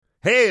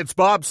Hey, it's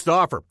Bob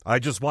Stauffer. I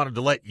just wanted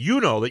to let you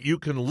know that you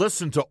can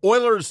listen to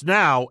Oilers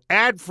Now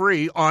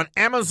ad-free on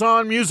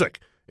Amazon Music,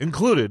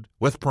 included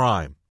with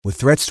Prime. With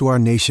threats to our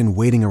nation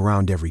waiting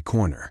around every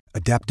corner,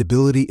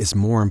 adaptability is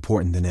more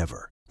important than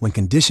ever. When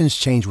conditions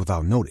change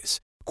without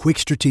notice, quick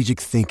strategic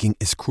thinking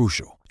is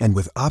crucial. And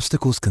with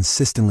obstacles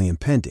consistently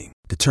impending,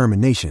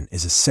 determination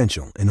is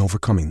essential in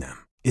overcoming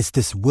them. It's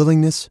this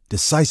willingness,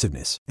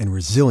 decisiveness, and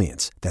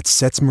resilience that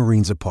sets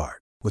Marines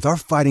apart. With our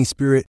fighting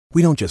spirit,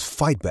 we don't just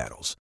fight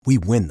battles, we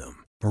win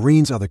them.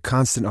 Marines are the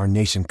constant our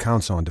nation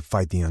counts on to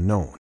fight the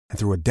unknown. And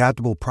through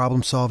adaptable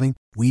problem solving,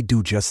 we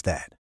do just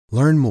that.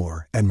 Learn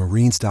more at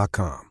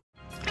marines.com.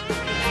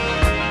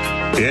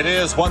 It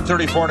is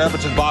 1:34 in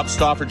Edmonton. Bob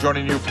Stauffer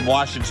joining you from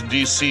Washington,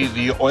 D.C.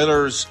 The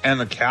Oilers and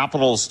the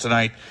Capitals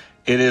tonight.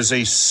 It is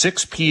a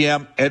 6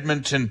 p.m.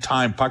 Edmonton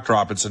time puck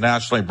drop. It's a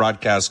nationally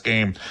broadcast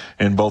game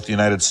in both the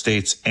United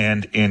States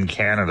and in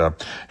Canada.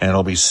 And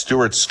it'll be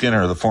Stuart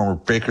Skinner, the former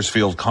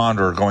Bakersfield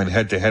Condor, going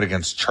head-to-head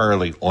against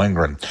Charlie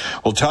Lindgren.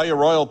 We'll tell you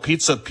Royal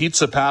Pizza,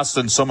 Pizza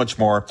Pasta, and so much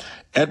more.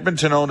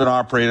 Edmonton owned and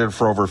operated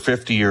for over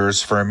 50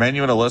 years. For a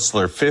menu and a list of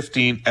their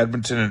 15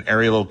 Edmonton and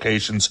area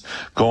locations,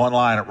 go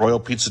online at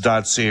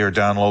royalpizza.ca or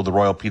download the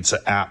Royal Pizza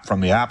app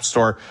from the App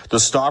Store. The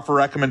Stauffer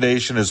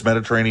recommendation is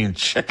Mediterranean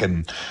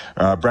chicken.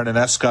 Brendan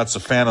Escott's a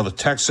fan of the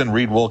Texan.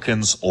 Reed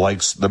Wilkins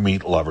likes the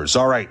meat lovers.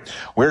 All right,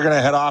 we're going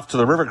to head off to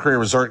the River Cree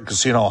Resort and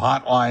Casino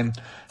hotline,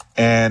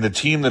 and a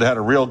team that had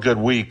a real good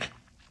week,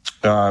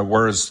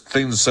 whereas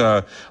things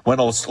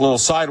went a little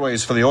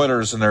sideways for the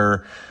Oilers, and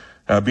they're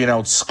being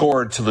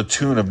outscored to the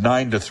tune of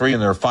 9-3 in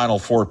their final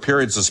four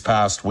periods this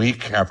past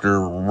week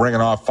after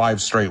ringing off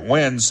 5 straight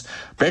wins.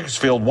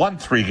 Bakersfield won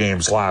 3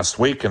 games last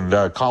week, and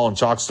Colin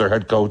Chalk's their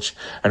head coach,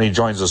 and he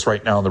joins us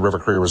right now on the River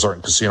Cree Resort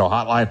and Casino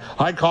hotline.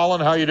 Hi,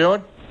 Colin. How you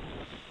doing?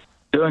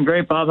 Doing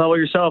great, Bob. How about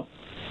yourself?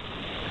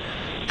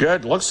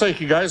 Good. Looks like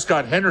you guys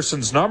got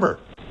Henderson's number.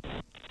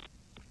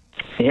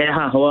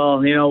 Yeah.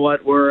 Well, you know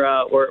what?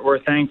 We're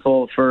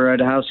thankful to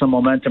have some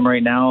momentum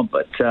right now,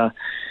 but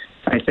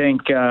I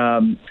think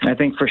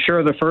for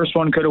sure the first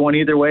one could have went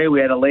either way.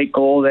 We had a late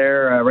goal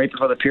there right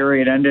before the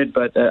period ended,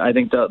 but I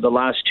think the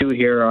last 2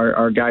 here,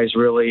 our guys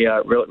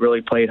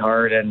really played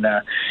hard, and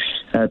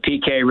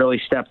PK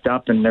really stepped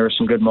up, and there were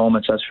some good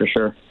moments, that's for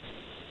sure.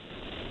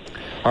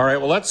 All right,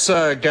 well, let's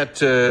get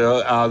to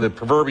the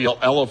proverbial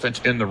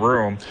elephant in the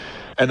room,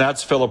 and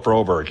that's Philip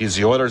Broberg. He's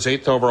the Oilers'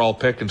 8th overall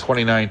pick in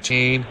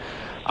 2019.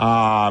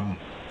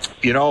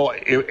 You know,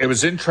 it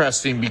was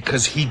interesting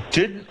because he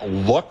didn't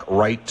look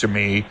right to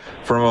me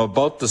from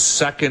about the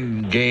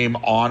second game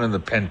on in the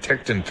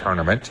Penticton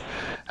tournament.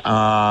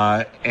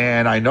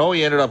 And I know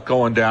he ended up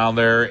going down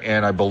there,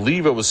 and I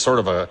believe it was sort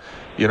of a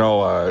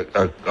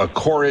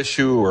core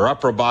issue or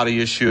upper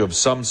body issue of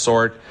some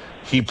sort.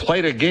 He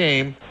played a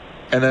game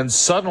and then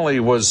suddenly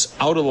was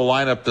out of the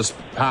lineup this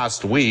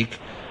past week.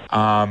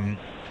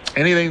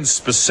 Anything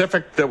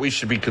specific that we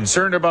should be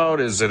concerned about?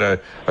 Is it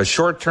a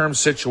short-term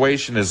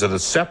situation? Is it a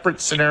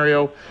separate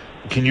scenario?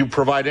 Can you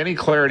provide any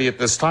clarity at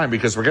this time?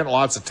 Because we're getting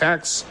lots of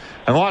texts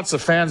and lots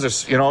of fans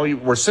are,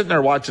 we're sitting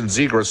there watching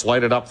Zegras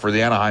light it up for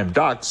the Anaheim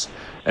Ducks,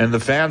 and the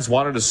fans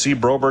wanted to see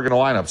Broberg in the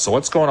lineup. So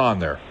what's going on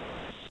there?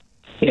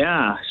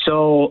 Yeah.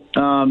 So,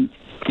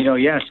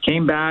 yes,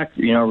 came back,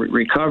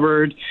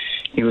 recovered.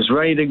 He was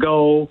ready to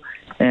go.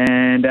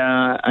 And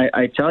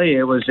I tell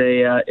you, it was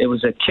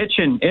a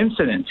kitchen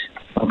incident,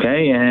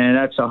 okay? And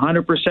that's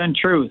 100%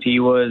 truth. He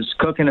was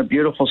cooking a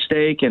beautiful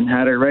steak and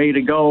had it ready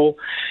to go,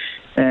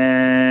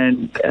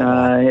 and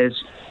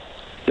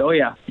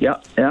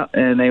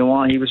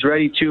and he was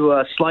ready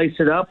to slice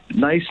it up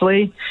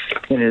nicely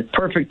in a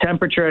perfect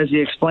temperature, as he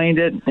explained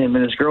it. Him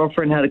and his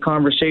girlfriend had a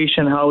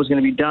conversation how it was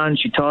going to be done.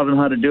 She taught him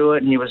how to do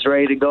it, and he was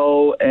ready to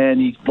go. And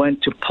he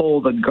went to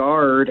pull the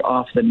guard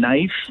off the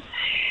knife,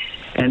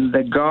 and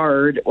the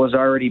guard was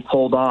already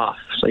pulled off.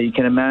 So you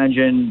can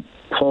imagine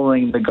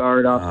pulling the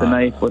guard off the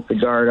knife with the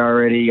guard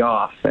already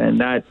off. And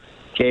that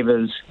gave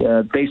us,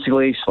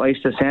 basically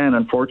sliced his hand,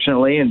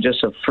 unfortunately, and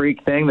just a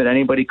freak thing that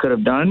anybody could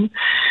have done.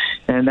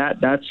 And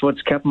that's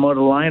what's kept him out of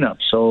the lineup.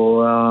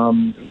 So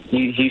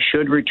he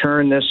should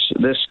return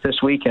this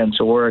weekend.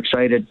 So we're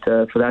excited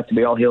for that to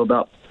be all healed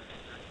up.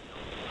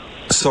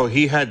 So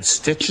he had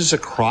stitches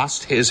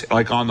across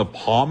on the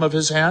palm of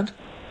his hand?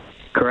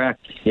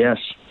 Correct. Yes.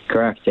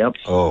 Correct. Yep.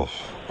 Oh,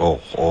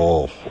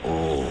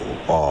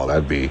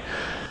 that'd be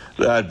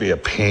a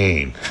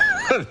pain.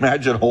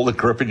 Imagine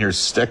gripping your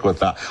stick with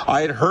that.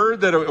 I had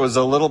heard that it was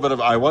a little bit of,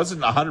 I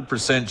wasn't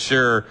 100%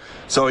 sure.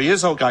 So he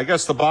is okay. I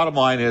guess the bottom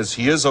line is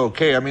he is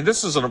okay. I mean,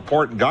 this is an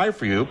important guy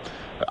for you,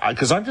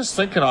 because I'm just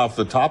thinking off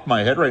the top of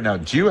my head right now,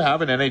 do you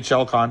have an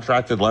NHL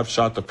contracted left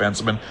shot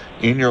defenseman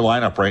in your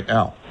lineup right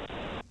now?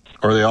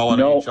 Or are they all on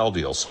NHL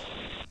deals?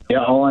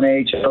 Yeah, all on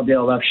AHL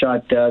deal, left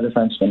shot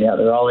defenseman. Yeah,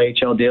 they're all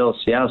AHL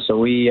deals. Yeah, so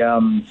we,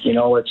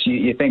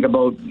 you think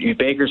about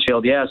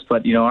Bakersfield, yes,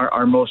 but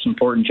our most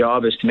important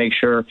job is to make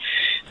sure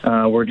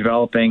we're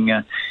developing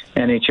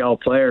NHL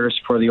players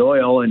for the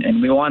Oil,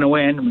 and we want to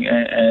win.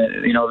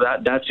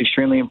 That's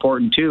extremely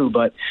important too.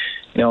 But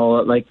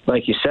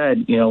like you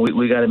said,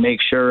 we got to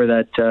make sure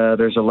that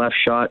there's a left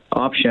shot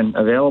option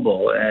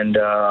available, and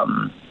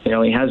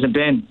he hasn't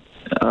been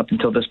up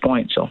until this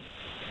point. So,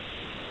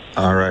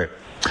 all right.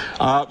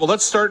 Well,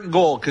 let's start in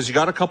goal, because you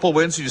got a couple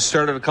wins. You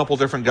started a couple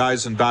different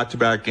guys in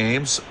back-to-back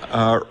games.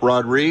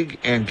 Rodrigue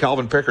and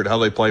Calvin Pickard, how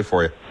do they play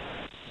for you?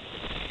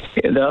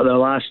 The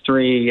last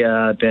three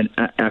have been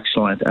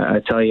excellent.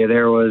 I tell you,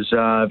 there was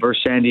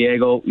versus San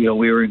Diego,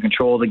 we were in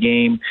control of the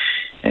game,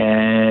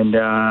 and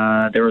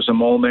there was a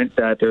moment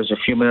that there was a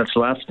few minutes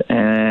left,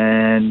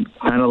 and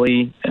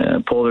penalty,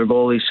 pulled their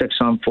goalie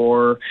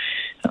 6-on-4,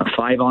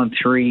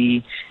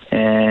 5-on-3,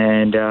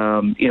 and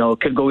it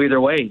could go either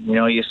way.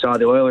 You saw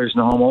the Oilers in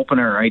the home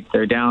opener, right?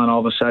 They're down, all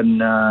of a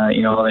sudden,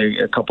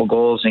 a couple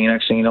goals, and the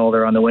next thing you know,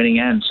 they're on the winning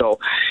end. So,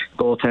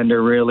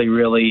 goaltender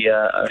really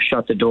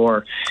shut the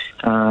door.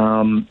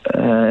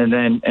 And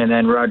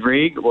then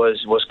Rodrigue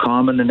was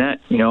calm in the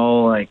net.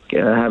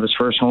 Have his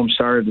first home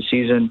start of the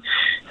season,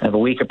 have a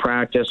week of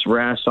practice,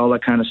 rest, all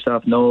that kind of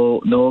stuff.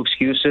 No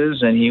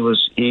excuses, and he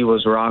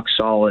was rock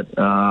solid.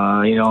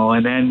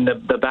 And then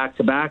the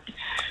back-to-back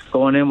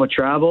going in with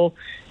travel.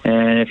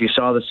 And if you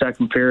saw the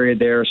second period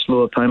there, a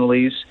slew of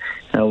penalties.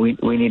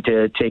 We need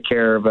to take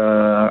care of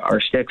our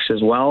sticks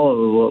as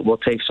well. We'll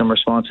take some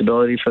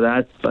responsibility for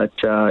that. But,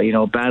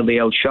 badly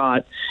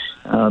outshot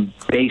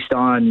based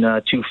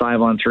on 2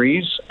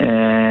 5-on-3s.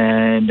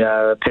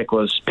 And Pick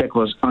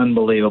was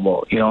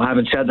unbelievable.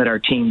 Having said that, our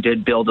team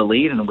did build a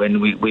lead, and when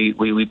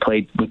we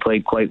played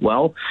quite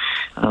well.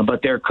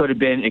 But it could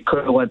have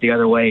went the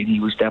other way, and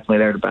he was definitely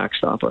there to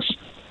backstop us.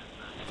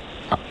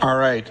 All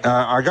right.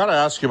 I got to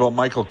ask you about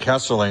Michael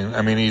Kesselring.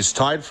 I mean, he's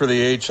tied for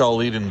the AHL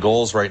lead in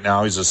goals right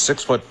now. He's a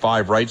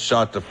 6'5" right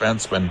shot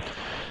defenseman.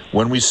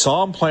 When we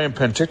saw him play in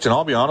Penticton,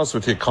 I'll be honest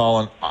with you,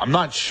 Colin, I'm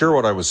not sure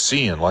what I was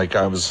seeing.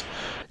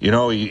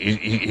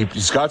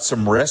 He's got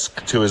some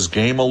risk to his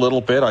game a little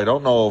bit. I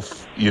don't know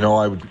if,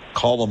 I would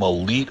call him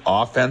elite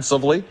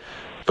offensively,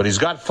 but he's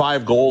got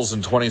 5 goals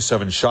and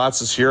 27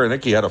 shots this year. I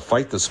think he had a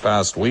fight this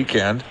past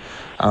weekend.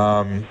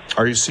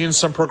 Are you seeing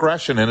some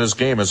progression in his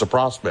game as a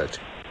prospect?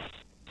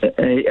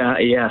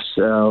 Yes,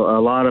 a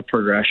lot of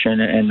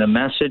progression, and the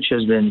message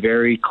has been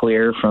very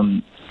clear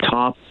from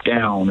top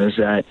down, is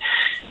that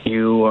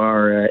you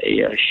are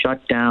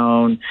shut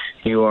down,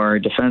 you are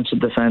a defensive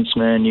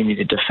defenseman, you need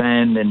to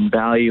defend and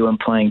value and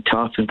playing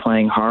tough and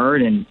playing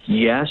hard, and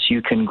yes,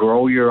 you can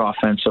grow your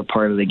offensive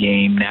part of the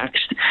game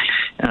next.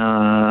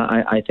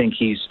 I think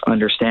he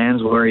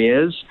understands where he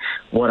is.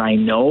 What I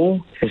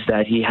know is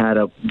that he had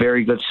a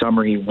very good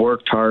summer. He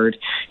worked hard,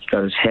 he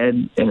got his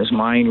head and his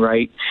mind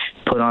right,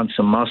 put on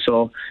some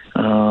muscle.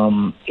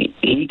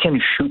 He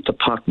can shoot the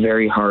puck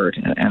very hard,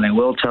 and I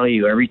will tell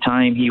you, every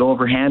time he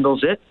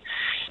overhandles it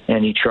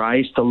and he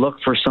tries to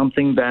look for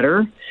something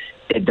better,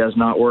 it does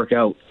not work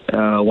out.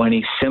 When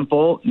he's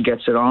simple,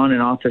 gets it on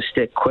and off the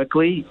stick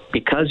quickly,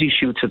 because he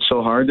shoots it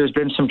so hard, there's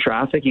been some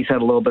traffic. He's had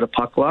a little bit of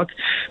puck luck,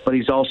 but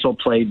he's also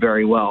played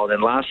very well.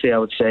 And lastly, I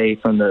would say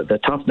from the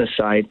toughness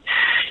side,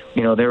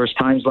 there was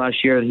times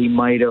last year that he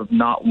might have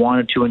not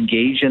wanted to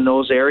engage in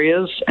those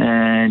areas,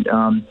 and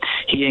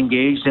he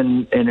engaged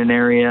in an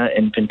area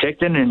in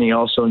Penticton, and he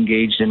also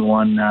engaged in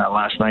one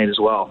last night as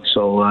well.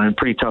 So a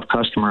pretty tough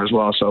customer as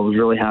well, so I was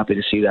really happy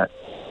to see that.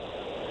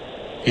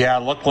 Yeah,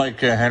 it looked like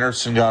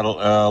Henderson got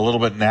a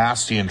little bit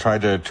nasty and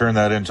tried to turn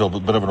that into a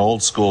bit of an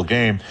old-school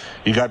game.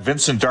 You got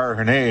Vincent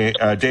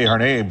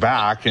Desharnais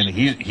back, and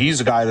he's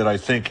a guy that I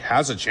think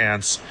has a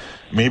chance,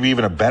 maybe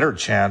even a better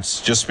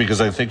chance, just because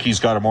I think he's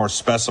got a more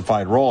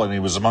specified role, and he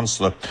was amongst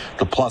the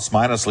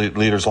plus-minus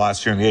leaders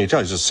last year in the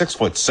AHL. He's a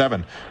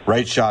 6'7"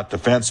 right-shot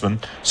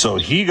defenseman, so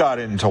he got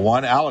into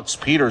one. Alex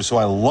Peters, who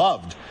I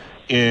loved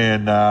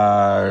in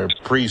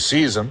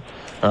preseason,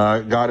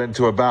 got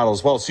into a battle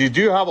as well. So you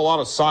do have a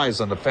lot of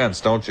size on the fence,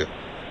 don't you?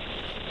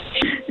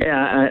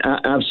 Yeah,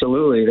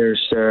 absolutely.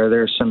 There's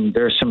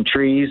some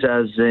trees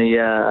as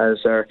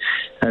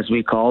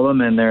we call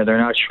them, and they're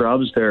not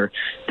shrubs. They're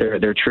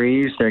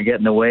trees. They're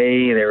getting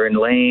away. They're in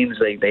lanes.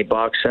 They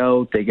box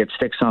out. They get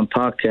sticks on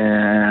puck.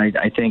 And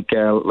I think,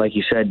 like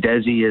you said,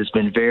 Desharnais has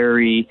been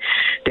very,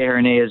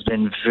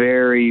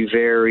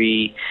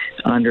 very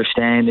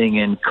understanding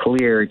and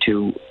clear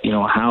to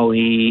how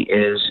he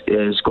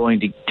is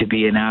going to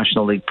be a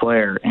National League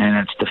player, and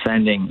it's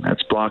defending,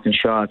 that's blocking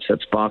shots,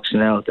 that's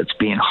boxing out, that's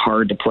being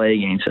hard to play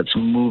against, that's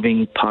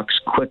moving pucks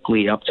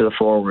quickly up to the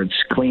forwards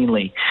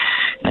cleanly,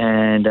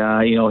 and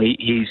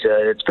he's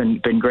it's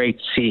been great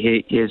to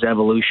see his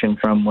evolution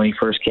from when he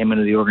first came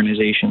into the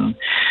organization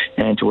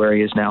and to where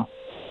he is now.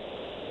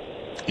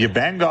 You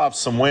banged off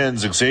some wins.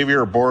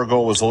 Xavier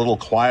Bourgault was a little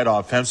quiet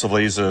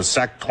offensively. He's a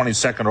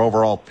 22nd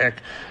overall pick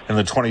in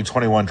the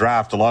 2021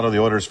 draft. A lot of the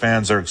Oilers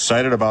fans are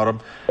excited about him.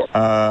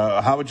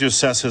 How would you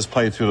assess his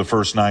play through the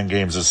first 9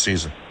 games this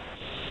season?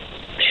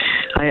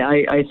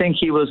 I think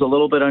he was a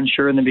little bit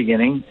unsure in the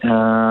beginning,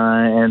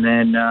 and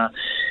then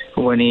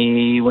when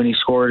he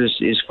scored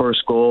his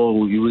first goal,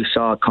 we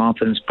saw a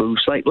confidence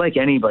boost, like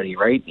anybody,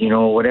 right?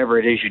 Whatever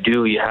it is you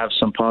do, you have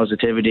some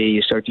positivity.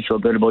 You start to feel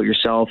good about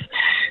yourself.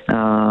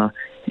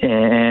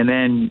 And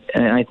then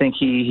I think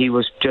he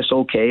was just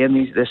okay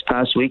in this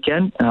past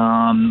weekend.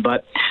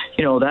 But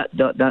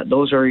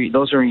those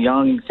are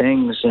young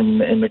things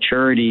and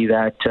maturity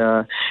that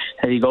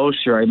he goes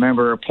through. I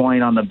remember a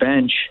point on the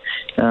bench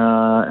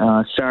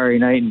Saturday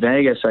night in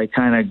Vegas. I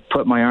kind of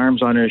put my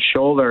arms on his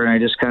shoulder and I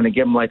just kind of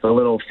give him like a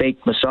little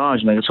fake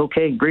massage. I'm like, it's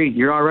okay, breathe,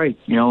 you're all right.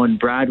 And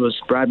Brad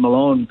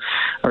Malone,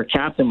 our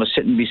captain, was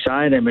sitting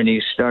beside him and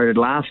he started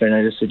laughing.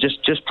 I just said,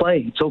 just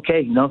play. It's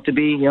okay. You don't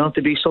have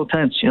to be so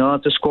tense. You don't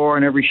have to score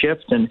on every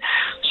shift. And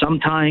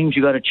sometimes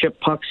you got to chip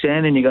pucks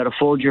in and you got to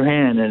fold your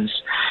hand. And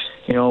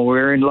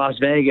we're in Las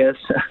Vegas.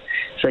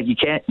 It's like you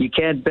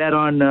can't bet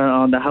on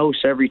the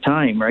house every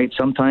time, right?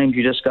 Sometimes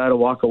you just got to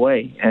walk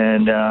away,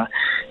 and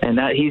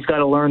that he's got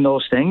to learn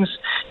those things.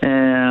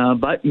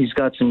 But he's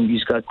got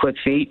quick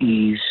feet.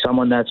 He's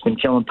someone that's been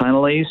killing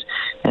penalties,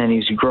 and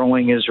he's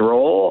growing his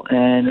role,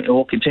 and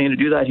we'll continue to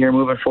do that here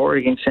moving forward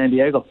against San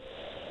Diego.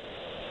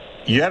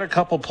 You had a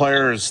couple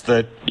players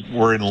that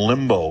were in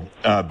limbo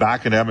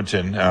back in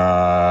Edmonton,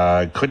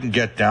 couldn't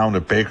get down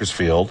to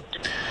Bakersfield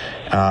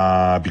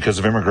because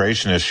of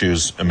immigration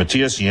issues.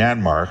 Matthias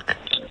Janmark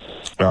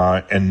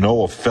and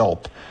Noah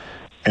Philp.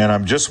 And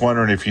I'm just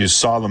wondering if you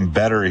saw them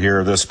better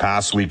here this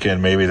past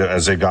weekend, maybe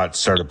as they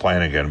started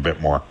playing again a bit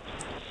more.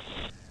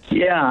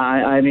 Yeah,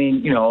 I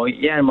mean,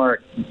 Janmark,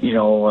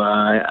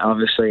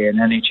 obviously an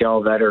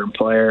NHL veteran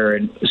player,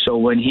 and so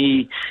when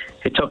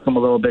it took him a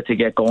little bit to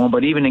get going,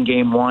 but even in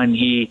game one,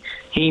 he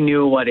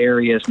knew what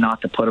areas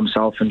not to put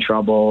himself in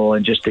trouble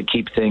and just to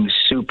keep things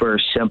super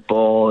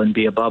simple and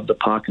be above the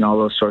puck and all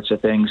those sorts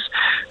of things.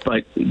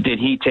 But did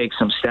he take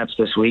some steps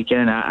this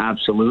weekend?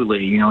 Absolutely.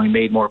 He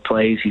made more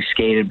plays. He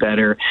skated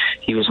better.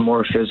 He was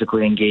more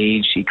physically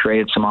engaged. He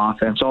created some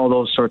offense, all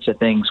those sorts of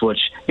things, which,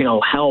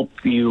 help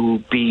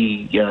you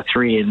be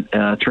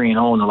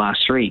 3-0 in the last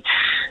three.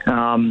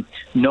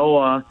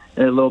 Noah,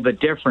 a little bit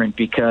different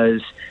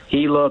because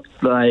he looked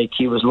like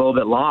he was a little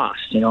bit lost.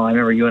 I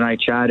remember you and I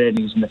chatted, and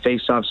he was in the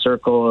face-off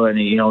circle, and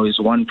he was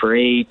 1 for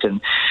 8,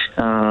 and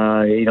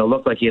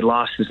looked like he had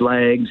lost his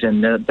legs,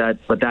 and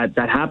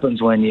that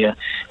happens when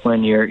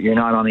you're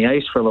not on the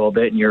ice for a little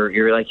bit, and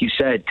you're like you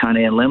said, kind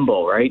of in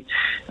limbo, right?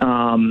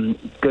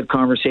 Good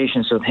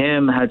conversations with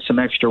him, had some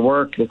extra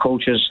work. The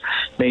coaches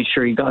made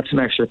sure he got some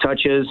extra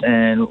touches,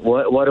 and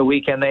what a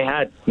weekend they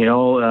had.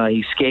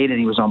 He skated,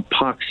 he was on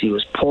pucks, he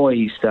was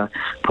poised,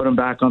 put him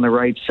back on the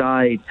right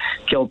side,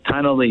 killed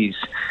penalties.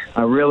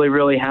 Really,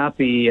 really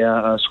happy.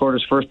 Scored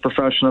his first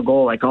professional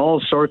goal. Like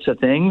all sorts of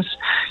things.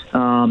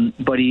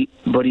 But he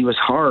was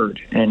hard,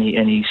 and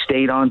he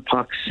stayed on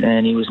pucks,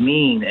 and he was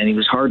mean, and he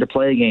was hard to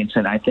play against.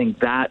 And I think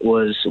that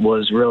was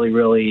really,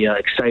 really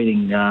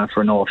exciting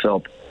for Noah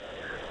Philp.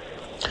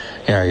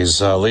 Yeah,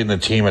 he's leading the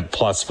team at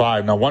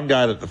 +5. Now, one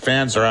guy that the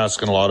fans are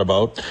asking a lot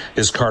about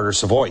is Carter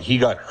Savoie. He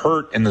got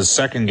hurt in the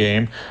second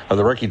game of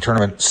the rookie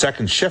tournament,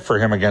 second shift for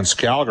him against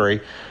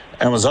Calgary,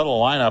 and was out of the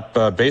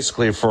lineup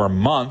basically for a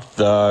month.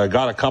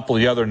 Got a couple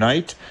the other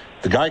night.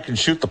 The guy can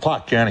shoot the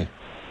puck, can he?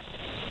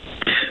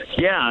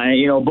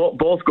 Yeah,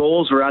 both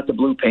goals were at the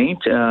blue paint,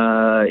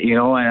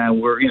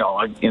 and we're,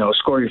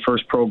 score your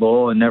first pro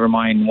goal and never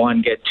mind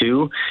one, get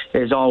two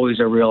is always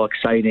a real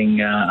exciting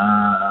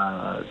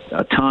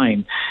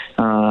time.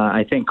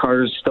 I think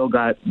Carter's still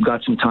got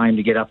some time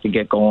to get up and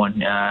get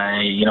going.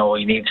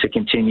 He needs to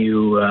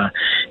continue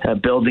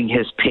building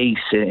his pace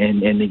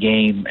in the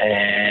game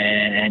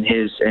and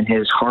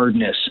his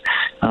hardness.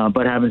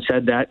 But having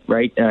said that,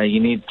 right,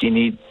 you need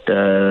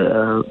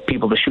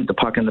people to shoot the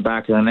puck in the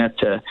back of the net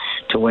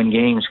to win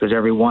games, because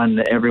every one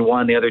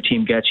the other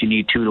team gets, you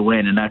need 2 to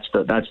win, and that's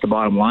the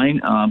bottom line.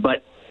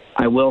 But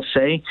I will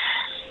say,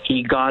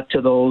 he got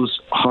to those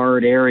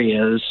hard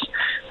areas,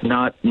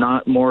 not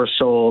more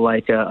so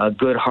like a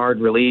good hard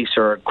release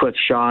or a quick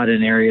shot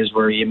in areas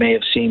where you may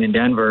have seen in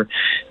Denver.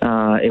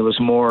 It was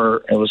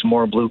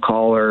more blue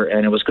collar,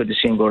 and it was good to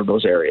see him go to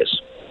those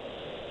areas.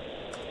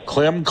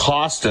 Klim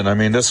Kostin, I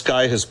mean, this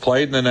guy has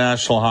played in the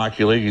National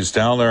Hockey League. He's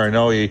down there. I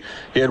know he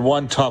had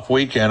one tough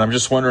weekend. I'm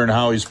just wondering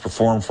how he's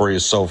performed for you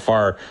so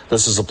far.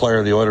 This is a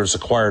player the Oilers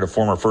acquired, a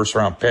former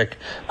first-round pick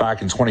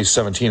back in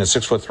 2017, a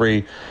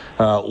 6'3"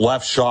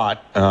 left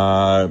shot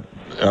out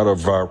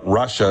of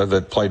Russia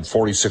that played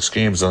 46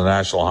 games in the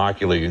National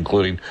Hockey League,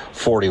 including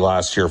 40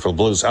 last year for the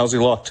Blues. How's he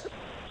looked?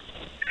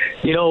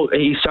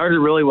 He started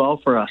really well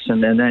for us,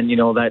 and then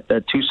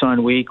that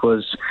Tucson week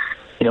was,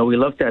 we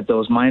looked at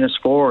those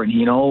 -4, and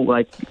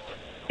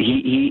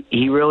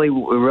he really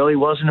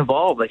wasn't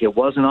involved. Like, it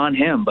wasn't on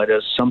him, but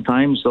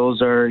sometimes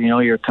those are,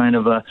 you're kind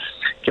of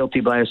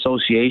guilty by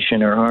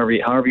association, or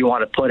however you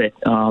want to put it.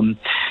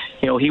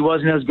 He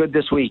wasn't as good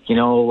this week.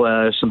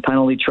 Some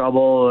penalty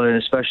trouble,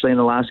 especially in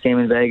the last game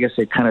in Vegas.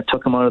 It kind of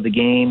took him out of the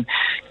game.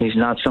 He's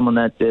not someone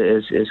that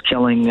is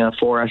killing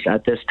for us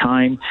at this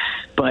time.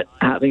 But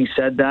having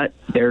said that,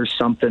 there's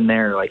something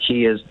there. Like,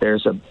 he's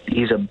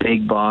a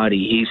big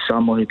body. He's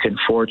someone who can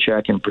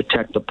forecheck and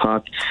protect the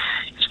puck.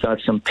 He's got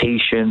some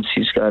patience.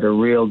 He's got a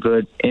real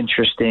good,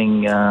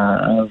 interesting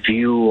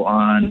view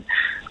on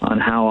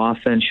how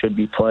offense should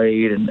be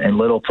played and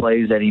little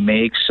plays that he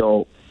makes.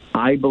 So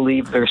I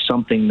believe there's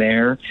something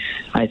there.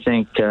 I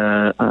think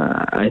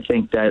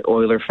that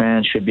Oiler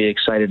fans should be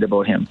excited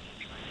about him.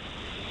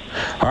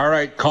 All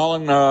right,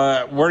 Colin,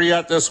 where are you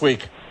at this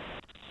week?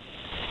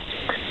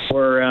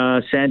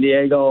 We're San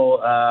Diego,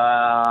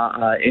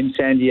 in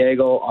San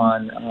Diego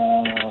on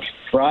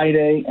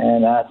Friday,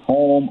 and at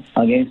home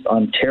against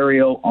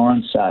Ontario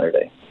on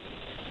Saturday.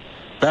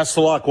 Best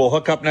of luck. We'll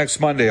hook up next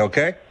Monday,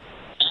 okay?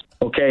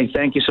 Okay,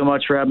 thank you so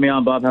much for having me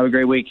on, Bob. Have a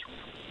great week.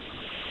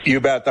 You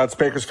bet. That's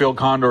Bakersfield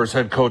Condors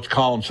head coach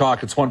Colin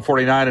Chaulk. It's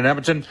 1:49 in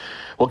Edmonton.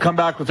 We'll come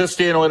back with this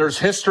day in Oilers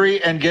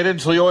history and get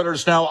into the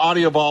Oilers Now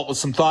audio vault with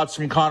some thoughts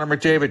from Connor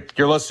McDavid.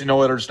 You're listening to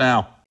Oilers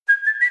Now.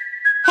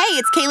 Hey,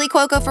 it's Kaylee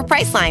Cuoco for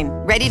Priceline.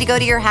 Ready to go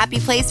to your happy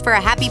place for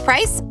a happy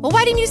price? Well,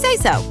 why didn't you say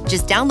so?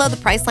 Just download the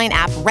Priceline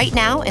app right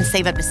now and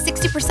save up to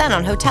 60%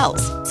 on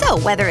hotels. So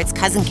whether it's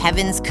Cousin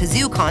Kevin's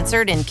Kazoo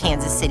Concert in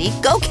Kansas City,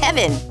 go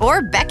Kevin,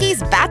 or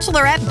Becky's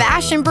Bachelorette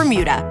Bash in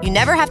Bermuda, you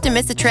never have to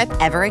miss a trip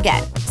ever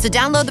again. So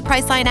download the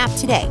Priceline app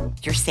today.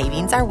 Your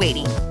savings are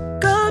waiting.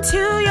 Go to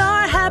your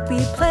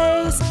happy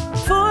place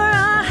for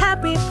a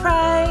happy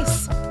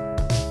price.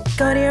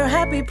 Go to your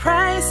happy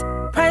price,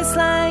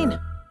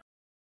 Priceline.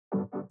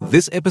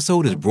 This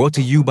episode is brought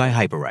to you by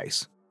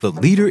Hyperice, the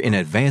leader in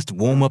advanced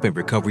warm-up and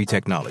recovery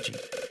technology.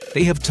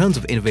 They have tons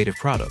of innovative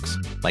products,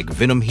 like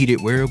Venom-heated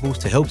wearables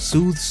to help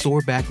soothe sore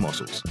back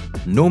muscles,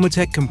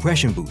 Normatec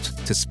compression boots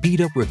to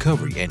speed up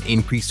recovery and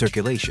increase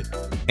circulation,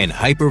 and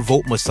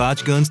Hypervolt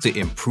massage guns to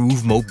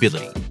improve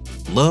mobility.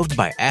 Loved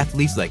by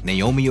athletes like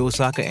Naomi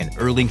Osaka and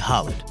Erling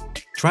Haaland.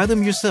 Try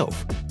them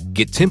yourself.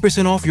 Get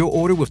 10% off your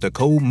order with the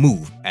code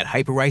MOVE at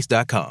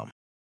Hyperice.com.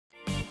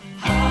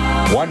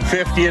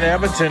 1:50 in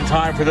Edmonton.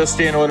 Time for This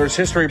Day in Oilers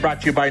history, brought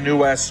to you by New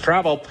West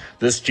Travel.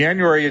 This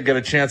January, you'll get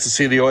a chance to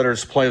see the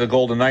Oilers play the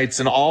Golden Knights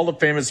and all the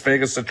famous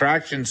Vegas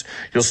attractions.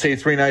 You'll stay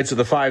 3 nights at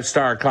the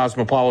 5-star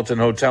Cosmopolitan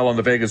Hotel on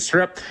the Vegas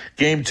Strip.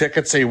 Game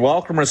tickets, a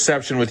welcome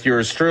reception with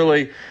yours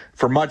truly.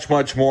 For much,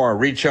 much more,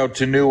 reach out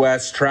to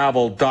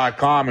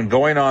newwesttravel.com. And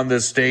going on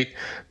this date,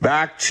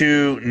 back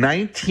to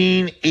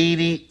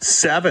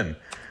 1987,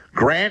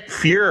 Grant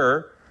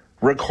Fuhr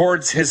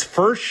records his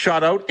first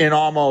shutout in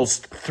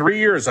almost 3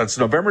 years. That's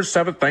November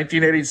 7th,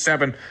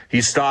 1987.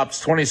 He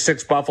stops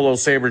 26 Buffalo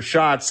Sabres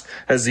shots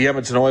as the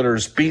Edmonton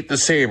Oilers beat the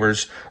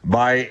Sabres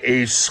by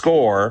a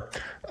score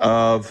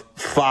of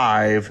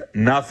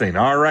 5-0.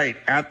 All right,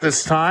 at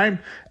this time,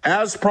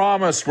 as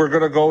promised, we're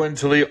going to go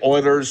into the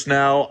Oilers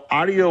Now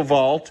audio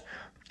vault.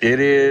 It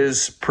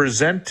is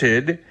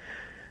presented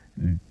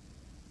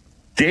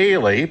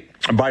daily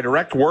by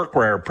Direct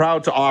Workwear,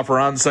 proud to offer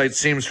on-site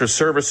seamstress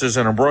services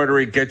and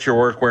embroidery. Get your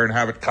workwear and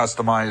have it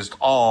customized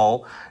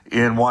all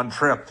in one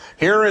trip.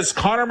 Here is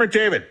Connor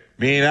McDavid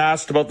being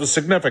asked about the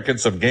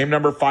significance of game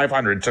number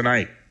 500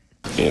 tonight.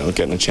 You know,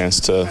 getting a chance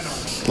to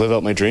live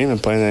out my dream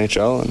and play in the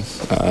NHL,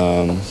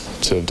 and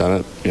to have done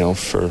it, you know,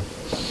 for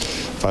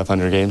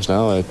 500 games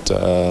now, it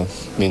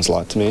means a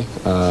lot to me.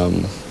 You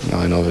know,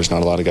 I know there's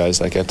not a lot of guys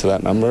that get to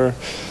that number,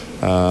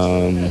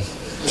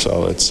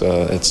 so it's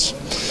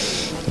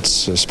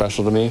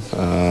special to me.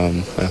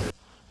 Yeah.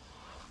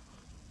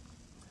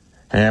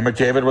 And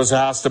McDavid was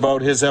asked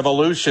about his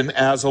evolution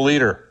as a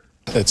leader.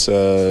 It's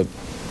a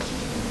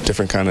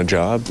different kind of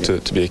job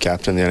to be a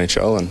captain in the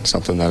NHL, and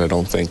something that I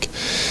don't think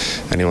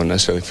anyone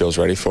necessarily feels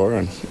ready for.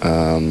 And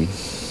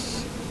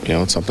you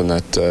know, it's something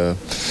that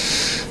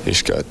you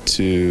just got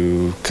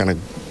to kind of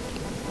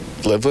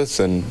live with,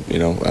 and you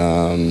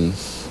know,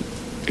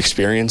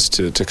 experience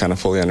to kind of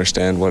fully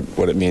understand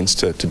what it means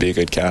to be a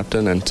good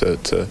captain, and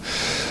to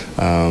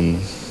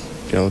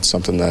you know, it's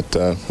something that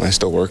I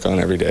still work on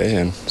every day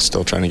and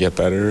still trying to get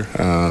better.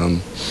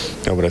 You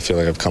know, but I feel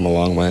like I've come a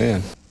long way.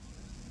 And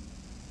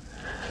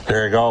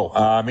there you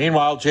go.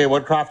 Meanwhile, Jay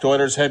Woodcroft,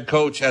 Oilers head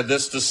coach, had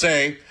this to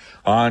say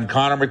on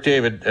Connor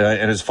McDavid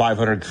in his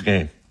 500th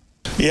game.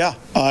 Yeah,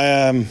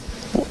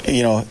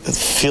 you know, it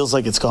feels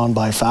like it's gone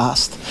by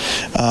fast.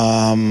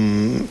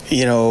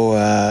 You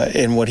know,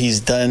 in what he's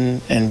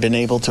done and been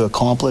able to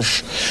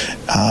accomplish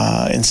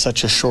in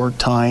such a short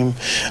time,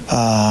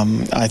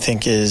 I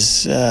think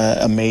is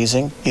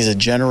amazing. He's a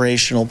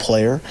generational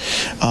player.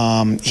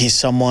 He's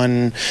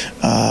someone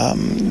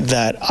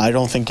that I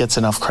don't think gets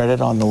enough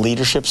credit on the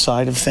leadership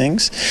side of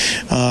things,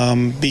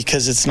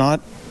 because it's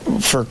not,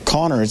 for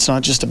Connor, it's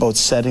not just about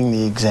setting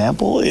the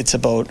example, it's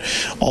about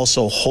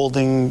also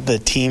holding the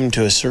team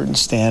to a certain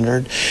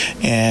standard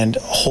and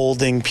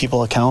holding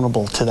people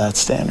accountable to that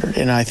standard.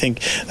 And I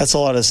think that's a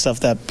lot of stuff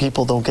that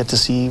people don't get to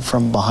see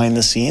from behind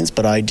the scenes,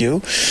 but I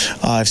do.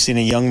 I've seen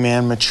a young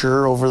man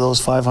mature over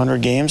those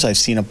 500 games. I've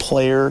seen a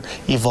player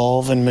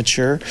evolve and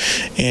mature.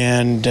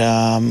 And,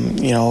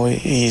 you know,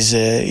 he's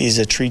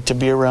a treat to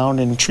be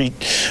around and treat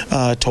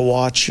to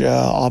watch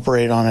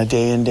operate on a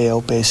day-in,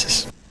 day-out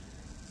basis.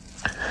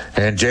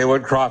 And Jay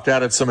Woodcroft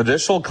added some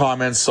additional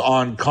comments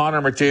on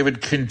Connor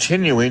McDavid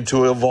continuing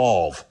to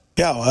evolve.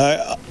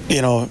 Yeah,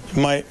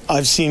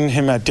 I've seen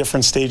him at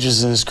different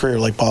stages in his career,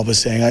 like Bob was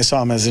saying. I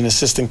saw him as an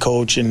assistant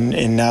coach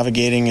in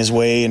navigating his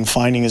way and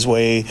finding his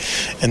way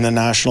in the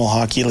National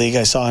Hockey League.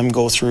 I saw him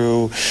go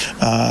through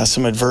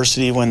some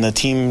adversity when the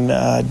team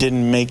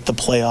didn't make the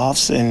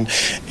playoffs,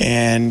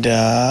 and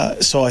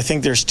so I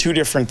think there's two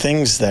different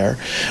things there.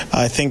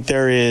 I think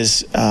there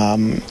is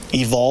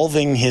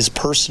evolving his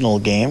personal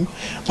game,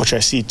 which I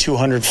see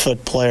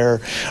 200-foot player.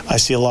 I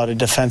see a lot of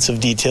defensive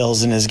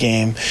details in his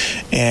game,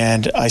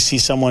 and I see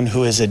someone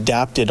who has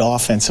adapted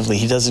offensively.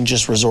 He doesn't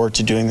just resort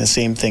to doing the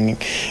same thing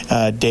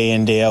day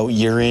in, day out,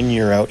 year in,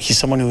 year out. He's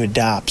someone who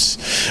adapts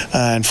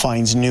and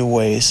finds new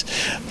ways.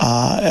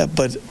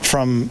 But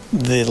from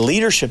the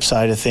leadership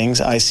side of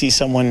things, I see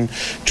someone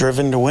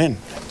driven to win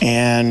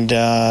and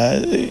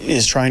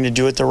is trying to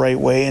do it the right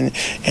way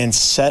and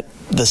set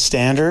the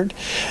standard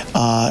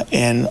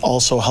and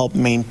also help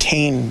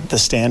maintain the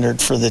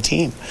standard for the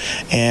team.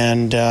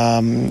 And,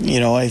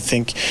 I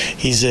think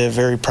he's a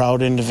very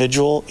proud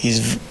individual.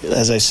 He's,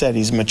 as I said,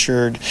 he's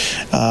matured,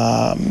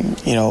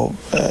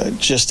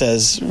 just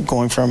as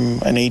going from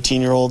an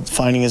 18-year-old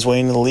finding his way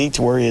into the league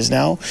to where he is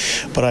now.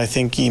 But I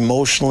think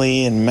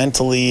emotionally and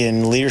mentally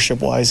and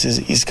leadership-wise,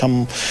 he's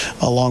come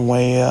a long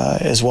way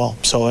as well.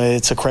 So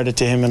it's a credit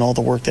to him and all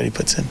the work that he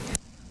puts in.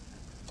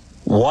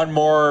 One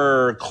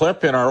more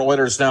clip in our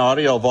Oilers Now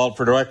audio vault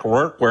for direct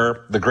work,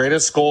 where the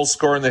greatest goal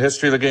scorer in the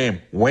history of the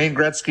game, Wayne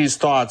Gretzky's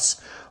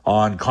thoughts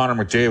on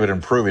Connor McDavid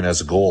improving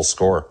as a goal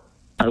scorer.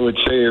 I would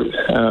say,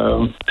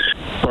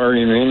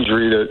 barring an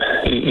injury, that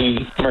he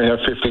might have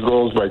 50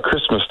 goals by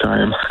Christmas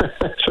time.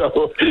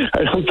 So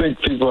I don't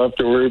think people have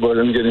to worry about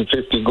him getting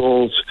 50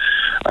 goals.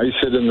 I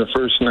said in the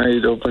first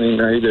night, opening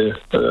night of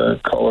the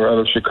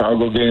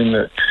Colorado-Chicago game,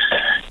 that,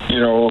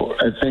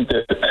 I think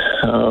that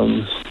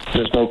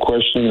there's no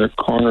question that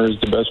Connor is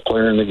the best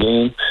player in the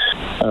game.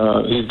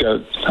 He's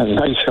got a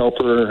nice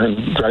helper,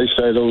 and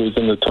Draisaitl is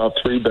in the top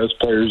 3 best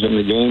players in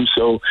the game.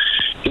 So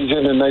he's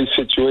in a nice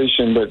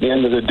situation, but at the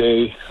end of the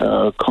day,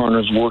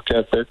 Connor's work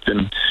ethic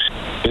and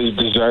his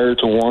desire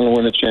to want to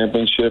win a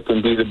championship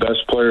and be the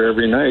best player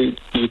every night,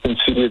 you can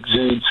see it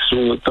exudes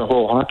through the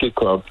whole hockey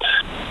club.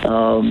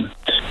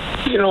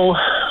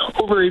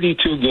 Over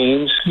 82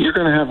 games, you're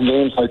going to have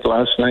games like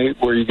last night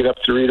where you get up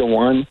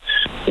 3-1,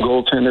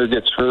 goaltender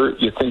gets hurt,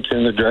 you think you're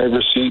in the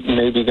driver's seat and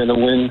maybe going to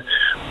win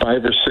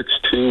 5 or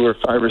 6-2 or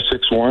 5 or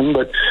 6-1,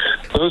 but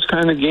those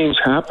kind of games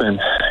happen.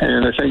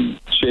 And I think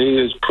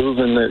Jay has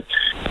proven that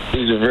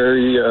he's a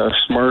very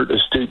smart,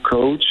 astute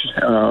coach.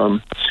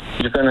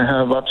 You're going to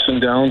have ups and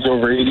downs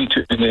over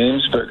 82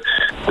 games, but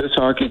this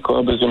hockey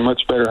club is a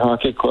much better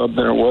hockey club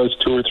than it was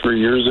 2 or 3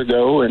 years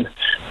ago, and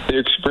the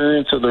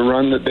experience of the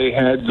run that they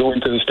had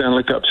going to the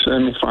Stanley Cup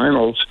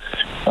semifinals,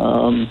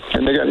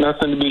 and they got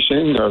nothing to be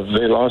ashamed of.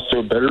 They lost to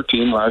a better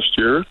team last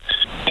year,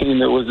 a team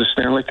that was the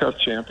Stanley Cup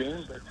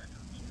champion.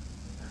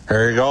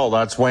 There you go.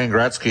 That's Wayne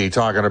Gretzky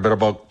talking a bit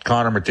about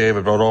Connor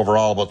McDavid, but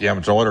overall about the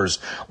Edmonton Oilers.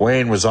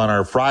 Wayne was on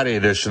our Friday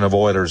edition of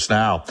Oilers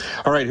Now.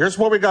 All right, here's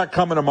what we got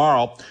coming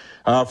tomorrow.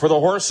 For the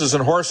horses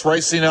and horse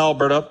racing in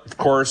Alberta, of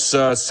course,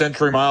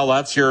 Century Mile,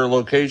 that's your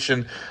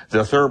location.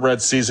 The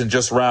thoroughbred season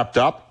just wrapped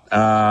up.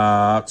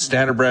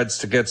 Standardbreds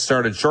to get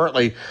started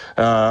shortly.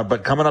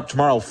 But coming up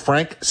tomorrow,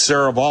 Frank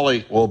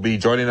Saravalli will be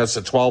joining us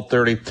at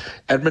 12:30.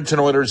 Edmonton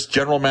Oilers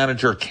General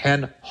Manager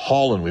Ken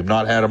Holland. We've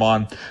not had him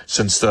on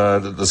since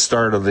the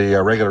start of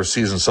the regular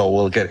season, so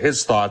we'll get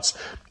his thoughts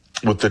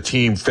with the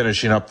team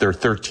finishing up their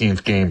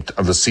 13th game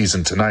of the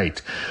season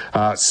tonight.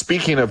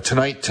 Speaking of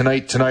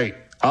tonight.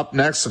 Up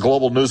next, the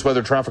Global News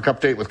Weather Traffic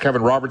Update with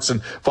Kevin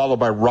Robertson, followed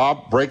by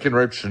Rob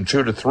Breckenridge from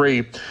 2 to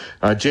 3.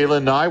 Jalen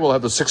and I will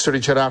have the 6:30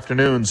 CHED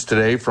Afternoons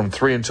today from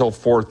 3 until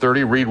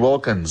 4:30. Reed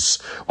Wilkins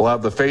will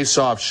have the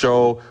Face-Off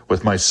show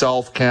with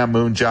myself, Cam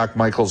Moon, Jack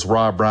Michaels,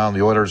 Rob Brown,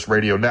 the Oilers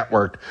Radio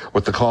Network,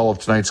 with the call of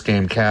tonight's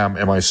game, Cam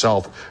and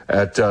myself,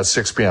 at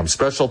 6 p.m.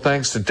 Special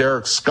thanks to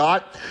Derek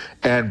Scott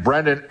and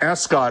Brendan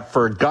Escott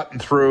for gutting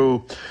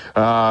through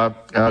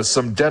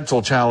some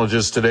dental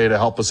challenges today to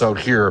help us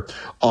out here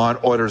on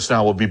Oilers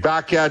Now. We'll be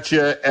back at you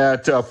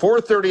at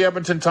 4:30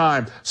 Edmonton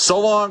time. So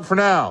long for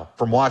now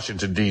from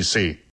Washington, D.C.